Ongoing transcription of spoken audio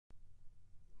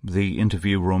The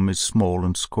interview room is small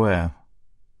and square.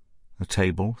 A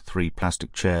table, 3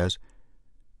 plastic chairs,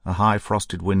 a high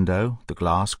frosted window, the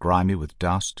glass grimy with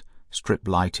dust, strip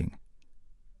lighting.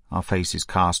 Our faces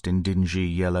cast in dingy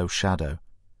yellow shadow.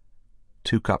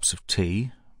 2 cups of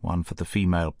tea, one for the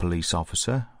female police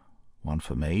officer, one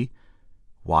for me,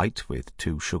 white with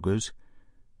 2 sugars.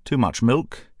 Too much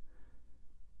milk,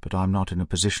 but I'm not in a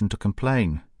position to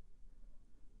complain.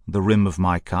 The rim of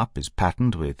my cup is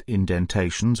patterned with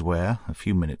indentations where, a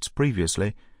few minutes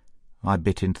previously, I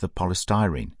bit into the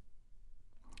polystyrene.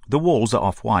 The walls are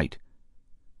off-white.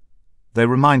 They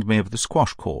remind me of the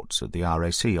squash courts at the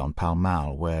RAC on Pall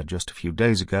Mall, where just a few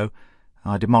days ago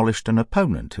I demolished an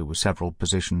opponent who was several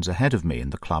positions ahead of me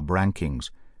in the club rankings.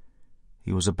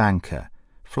 He was a banker,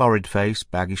 florid face,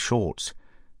 baggy shorts,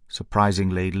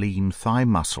 surprisingly lean thigh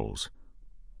muscles.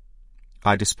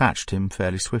 I dispatched him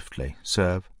fairly swiftly.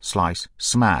 Serve, slice,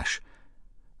 smash.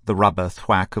 The rubber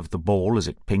thwack of the ball as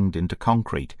it pinged into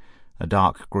concrete, a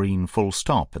dark green full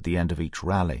stop at the end of each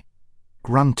rally.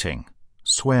 Grunting,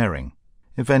 swearing,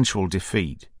 eventual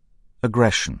defeat,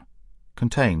 aggression,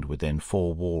 contained within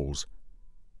 4 walls.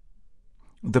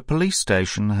 The police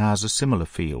station has a similar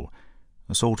feel,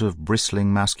 a sort of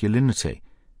bristling masculinity,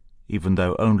 even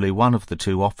though only one of the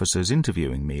 2 officers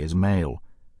interviewing me is male.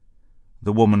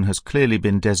 The woman has clearly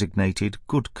been designated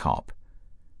good cop.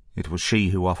 It was she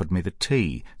who offered me the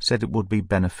tea, said it would be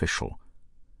beneficial.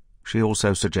 She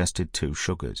also suggested 2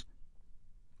 sugars.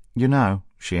 "You know,"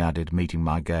 she added, meeting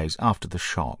my gaze, "after the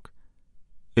shock.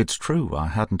 It's true, I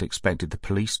hadn't expected the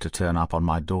police to turn up on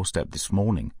my doorstep this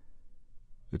morning.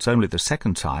 It's only the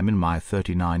 2nd time in my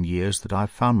 39 years that I've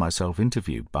found myself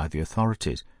interviewed by the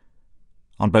authorities.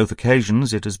 On both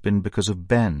occasions it has been because of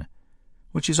Ben,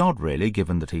 which is odd, really,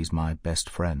 given that he's my best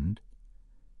friend.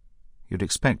 You'd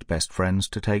expect best friends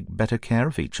to take better care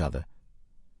of each other."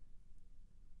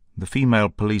 The female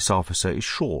police officer is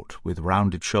short, with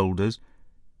rounded shoulders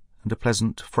and a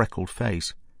pleasant freckled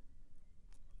face.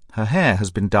 Her hair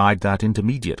has been dyed that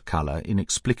intermediate colour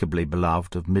inexplicably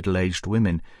beloved of middle-aged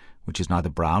women, which is neither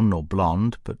brown nor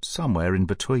blonde, but somewhere in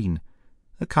between,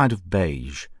 a kind of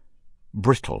beige,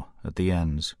 brittle at the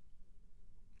ends.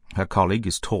 Her colleague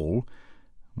is tall,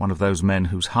 one of those men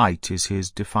whose height is his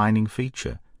defining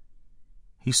feature.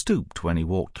 He stooped when he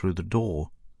walked through the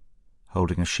door,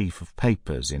 holding a sheaf of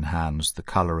papers in hands the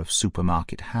colour of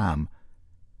supermarket ham.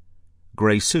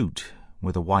 Grey suit,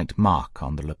 with a white mark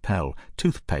on the lapel,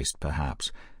 toothpaste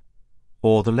perhaps,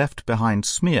 or the left-behind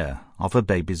smear of a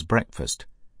baby's breakfast.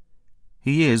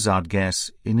 He is, I'd guess,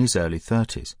 in his early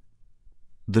 30s.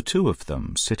 The 2 of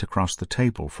them sit across the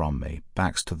table from me,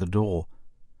 backs to the door.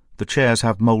 The chairs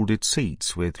have moulded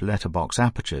seats with letterbox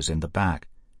apertures in the back.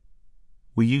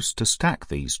 We used to stack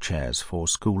these chairs for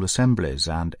school assemblies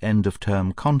and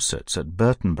end-of-term concerts at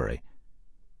Burtonbury.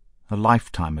 A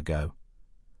lifetime ago,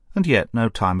 and yet no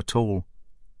time at all.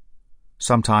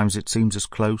 Sometimes it seems as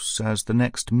close as the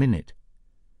next minute.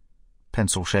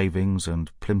 Pencil shavings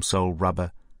and plimsoll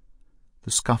rubber,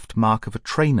 the scuffed mark of a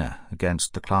trainer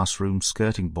against the classroom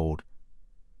skirting board,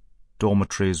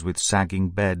 dormitories with sagging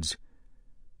beds,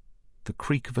 the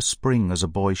creak of a spring as a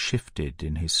boy shifted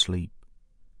in his sleep,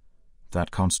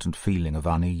 that constant feeling of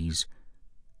unease.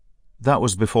 That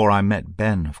was before I met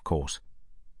Ben, of course,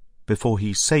 before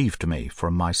he saved me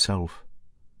from myself.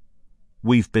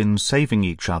 We've been saving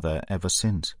each other ever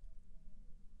since.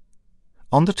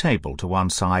 On the table to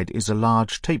one side is a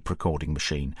large tape-recording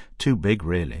machine, too big,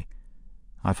 really.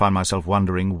 I find myself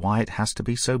wondering why it has to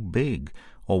be so big,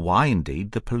 or why,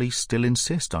 indeed, the police still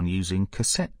insist on using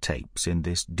cassette tapes in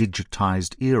this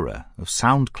digitized era of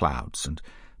SoundClouds and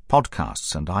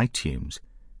podcasts and iTunes.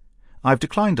 I've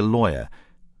declined a lawyer,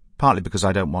 partly because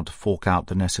I don't want to fork out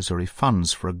the necessary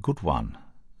funds for a good one,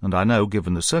 and I know,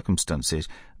 given the circumstances,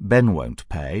 Ben won't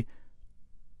pay,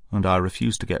 and I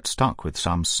refuse to get stuck with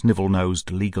some snivel-nosed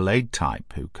legal aid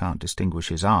type who can't distinguish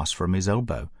his arse from his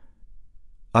elbow.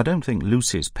 I don't think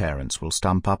Lucy's parents will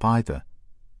stump up either.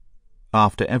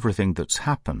 After everything that's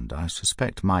happened, I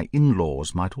suspect my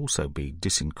in-laws might also be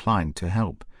disinclined to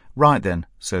help. "Right then,"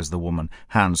 says the woman,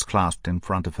 hands clasped in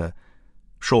front of her,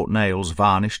 short nails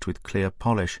varnished with clear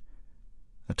polish,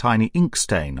 a tiny ink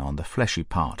stain on the fleshy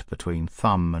part between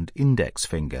thumb and index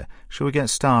finger. "Shall we get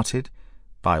started?"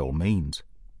 "By all means."